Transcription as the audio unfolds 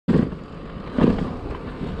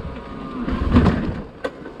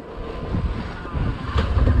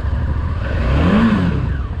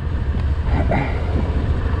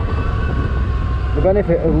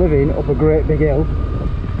benefit of living up a great big hill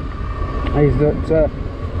is that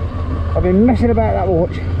I've been messing about that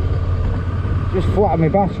much, just flattened my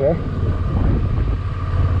battery.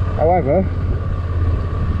 However,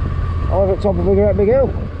 I live at top of a great big hill.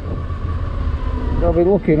 I'll be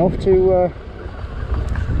lucky enough to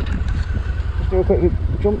just do a quick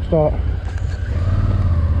jump start.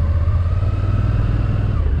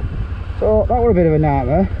 So that were a bit of a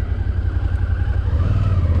nightmare.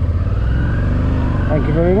 Thank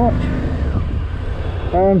you very much.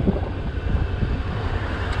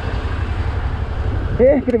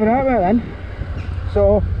 Yeah, bit of a nightmare then.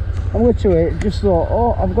 So I'm literally just thought,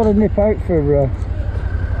 oh, I've got to nip out for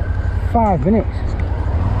 5 minutes.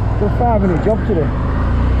 Got a 5-minute job to do.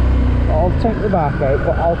 I'll take the bike out,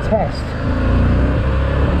 but I'll test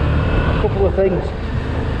a couple of things.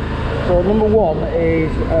 So number one is,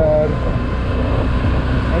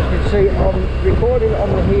 as you can see, I'm recording on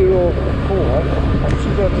the Hero 4. I'm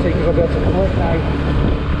just going to see because I'll be able to click now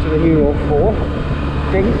to the Hero 4.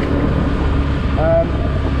 Think.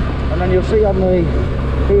 And then you'll see on the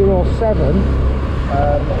Hero 7, it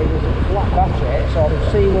was a flat battery, so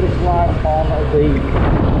I'll see what it's like on the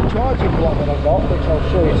charging block that I've got, which I'll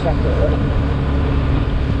show you separately.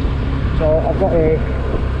 So I've got a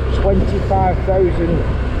 25,000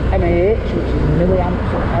 mAh, which is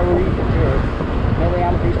milliamps an hour.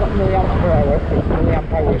 Milliamp, it's not milliamps per hour, it's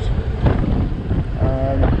milliamp hours.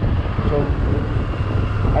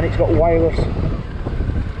 And it's got wireless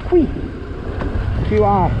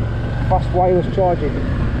QR, fast wireless charging.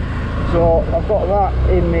 So I've got that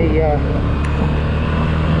in the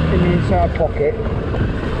inside pocket.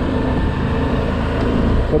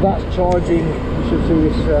 So that's charging. You should see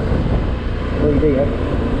this lead here.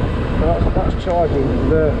 So that's charging.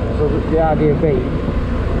 So the idea being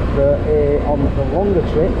that on the longer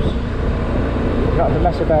trips, you don't have to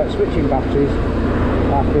mess about switching batteries.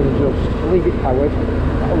 I can just leave it powered.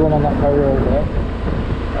 I'll run on that power all day.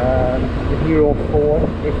 The Hero 4,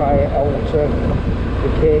 if I alter the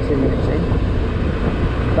casing that it's in,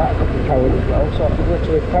 that could be powered as well. So I could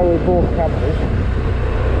literally power both cameras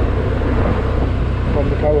from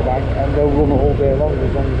the power bank and they'll run all day long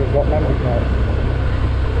as they've got memory card.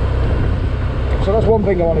 So that's one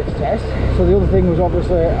thing I wanted to test. So the other thing was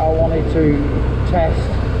obviously I wanted to test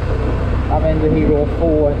having the Hero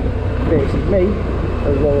 4 facing me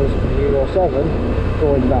as well as the Hero 7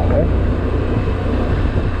 going that way.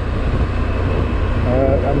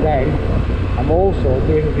 And then I'm also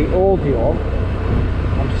doing the audio.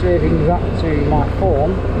 I'm saving that to my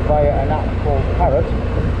phone via an app called Parrot.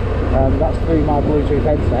 That's through my Bluetooth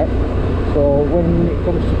headset. So when it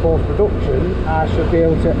comes to post-production, I should be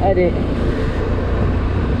able to edit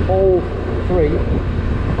all three,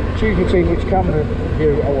 choose between which camera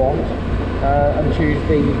view I want, and choose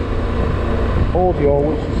the audio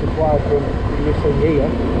which is supplied from this thing here.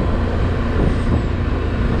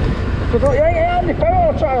 So I thought, yeah, Andy,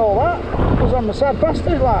 I'll try all that, because I'm a sad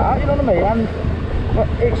bastard like that, you know what I mean? And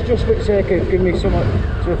it's just for the sake of giving me something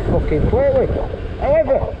to fucking play with.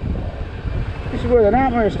 However, this is where the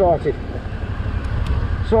nightmare started.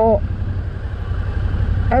 So,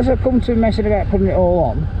 as I come to messing about putting it all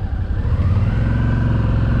on,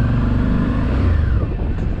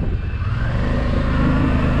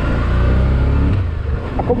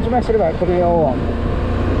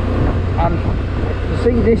 and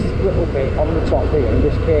see this little bit on the top here, in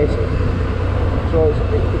this casing, so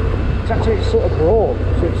it's actually sort of broad,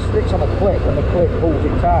 so it sticks on a clip and the clip pulls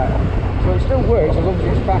it tight, so it still works as long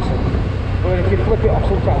as it's fastened. But if you flip it off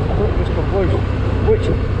sometimes the clip just comes loose, which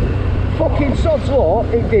fucking sod's law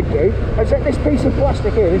it did do, except this piece of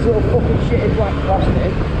plastic here, this little fucking shitty black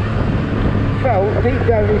plastic, fell deep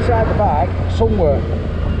down inside the bag somewhere,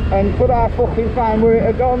 and could I fucking find where it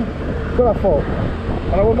had gone? Could I fuck?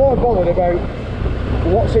 And I was more bothered about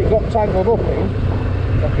what's it got tangled up in,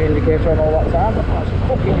 like the indicator on all that time. That's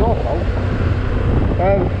fucking your fault.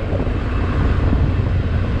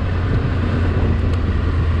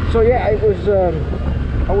 So yeah, it was.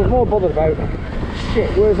 I was more bothered about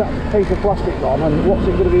shit. Where's that piece of plastic gone, and what's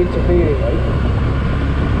it going to be interfering with?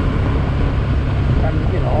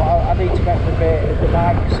 And you know, I need to make the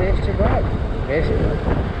bike safe to ride, basically.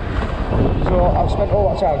 So I've spent all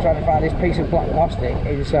that time trying to find this piece of black plastic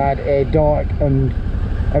inside a dark, and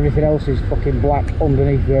everything else is fucking black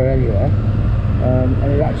underneath there anyway. And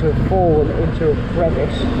it actually fallen into a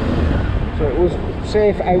crevice, so it was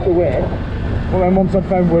safe out the way. But then once I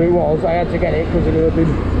found where it was, I had to get it because it would have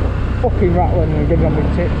been fucking rattling and getting on my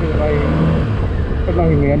tips and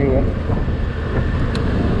annoying me anyway.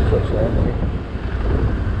 Such there.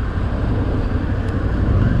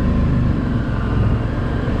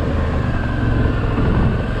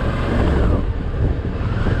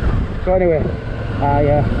 So anyway,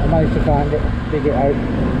 I managed to find it, dig it out.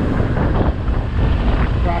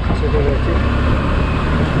 Prices are related.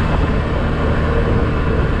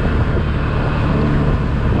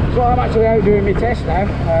 So I'm actually out doing my test now.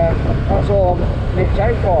 That's all I'm nipped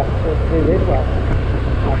out for, to do this well.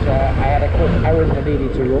 But, I had a quick errand I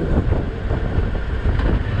needed to run.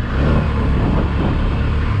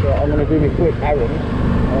 So I'm going to do my quick errand.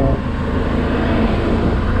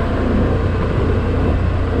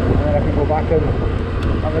 And then I can go back and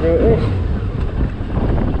have a do at this.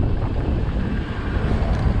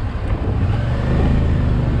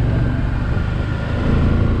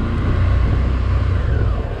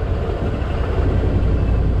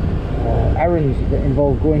 Errands that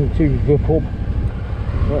involve going to the pub.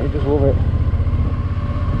 Don't you just love it?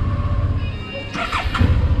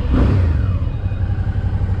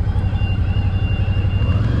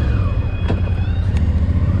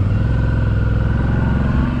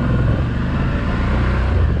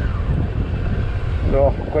 So,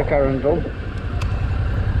 quick errand done.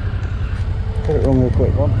 Put it on with a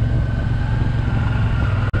quick one.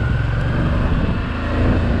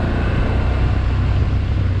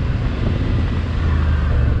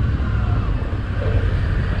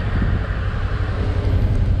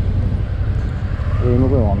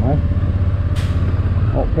 Another one now.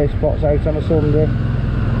 Hot piss spots out on a Sunday.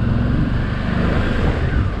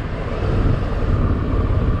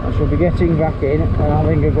 I shall be getting back in and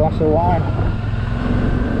having a glass of wine.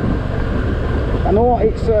 I know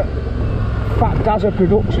it's Fat Dazza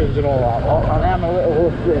Productions and all that lot, and I am a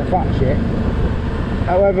little bit of fat shit.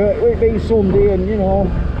 However, it being Sunday and, you know,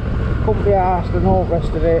 couldn't be arsed and all the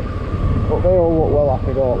rest of it, but they all look well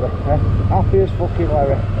happy, don't they? Eh? Happy as fucking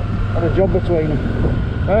Larry. Had a job between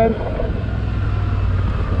them.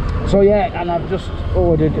 So yeah, and I've just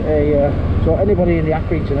ordered a so anybody in the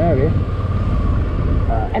Accrington area,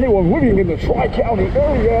 anyone living in the Tri-County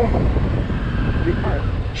area,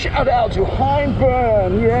 shout out to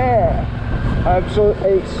Heinburn, yeah. So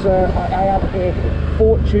it's I had a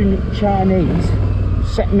Fortune Chinese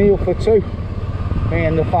set meal for two, me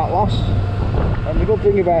and the fat lass. And the good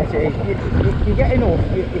thing about it is you get enough.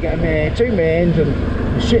 You get two mains and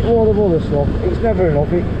a shitload of other stuff. It's never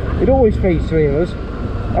enough. It always feeds three of us.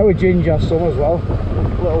 Our Ginger has some as well.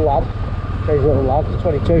 Little lad. Says little lad.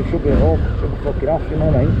 22. Should be at home. Should be fucking off. You know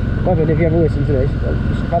what I mean? However, if you ever listen to this,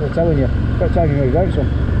 just bad at telling you. About time you moved out some.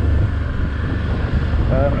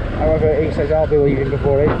 However, he says I'll be leaving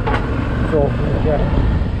before he. So yeah.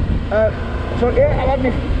 So yeah, I've had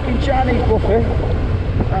my fucking Chinese buffet,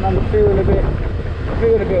 and I'm feeling a bit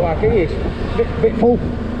like he is. Bit full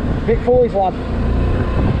his lad.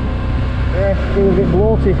 Yeah, feeling a bit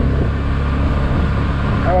bloated.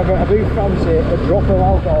 However, I do fancy a drop of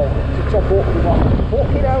alcohol to top up with that.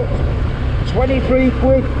 Fucking out 23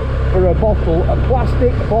 quid for a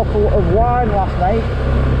plastic bottle of wine last night.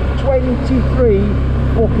 23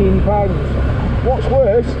 fucking pounds. What's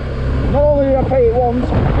worse, not only did I pay it once,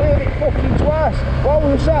 I paid it fucking twice. While we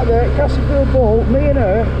were sat there at Castlefield Bowl, me and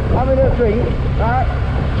her, having a drink, right,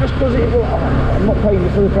 just because I'm not paying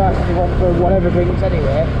for the prices you want for whatever drinks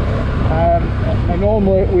anyway. And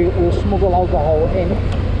normally we'll smuggle alcohol in,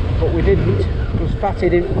 but we didn't, because Fatty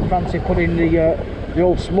didn't fancy putting the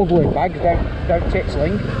old smuggling bags down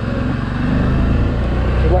Titsling.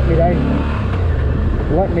 She let me down.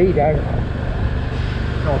 Let me down.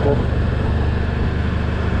 Not good.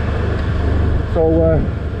 So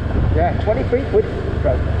yeah, 23 quid for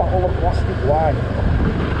a bottle of plastic wine.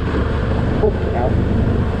 Fucking hell.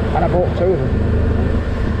 And I bought two of them.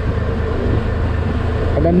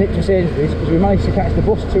 And then nipped to Sainsbury's because we managed to catch the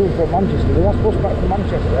bus to and from Manchester. The last bus back from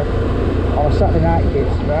Manchester on a Saturday night,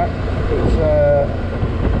 kids, right? It's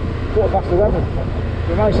 11:15.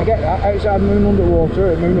 We managed to get that outside Moon Under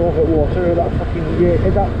Water, Moon Over Water, that fucking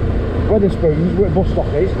that Weatherspoons where the bus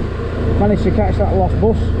stop is. Managed to catch that last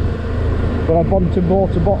bus. But I bought a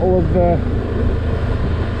bottle of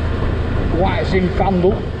White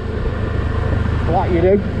Zinfandel, like you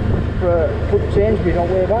do, for Sainsbury's on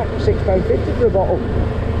the way back, £6.50 for a bottle,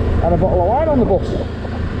 and a bottle of wine on the bus.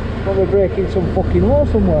 Probably breaking some fucking law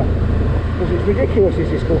somewhere, because it's ridiculous in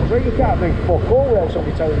this country. You can't do fuck all without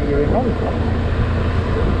somebody telling you you're in wrong.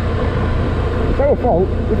 It's our fault.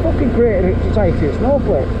 We fucking created a society of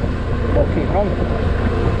snowflakes. Fucking wrong.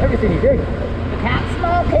 Everything you do. You can't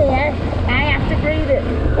smoke here. I have to breathe it.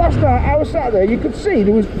 Last night I was sat there, you could see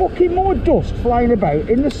there was fucking more dust flying about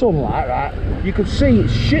in the sunlight, right? You could see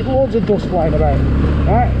shitloads of dust flying about,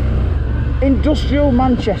 right? Industrial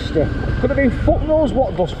Manchester. Could have been fuck knows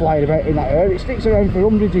what dust flying about in that area. It sticks around for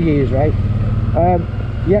hundreds of years, right?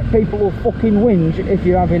 Yet people will fucking whinge if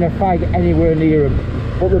you're having a fag anywhere near them.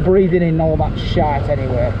 But they're breathing in all that shite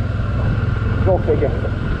anyway. Go figure.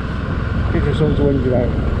 Gives your son to injure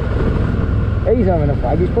out. He's having a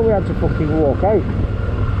fag, he's probably had to fucking walk out.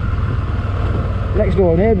 Next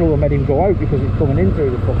door neighbour will made him go out because it's coming in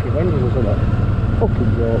through the fucking windows or something.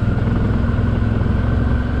 Fucking joke.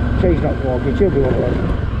 She's not walking, she'll be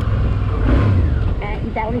alright.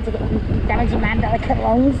 You don't need to get damaging my delicate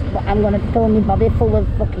lungs, but I'm going to fill my body full of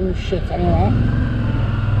fucking shit anyway.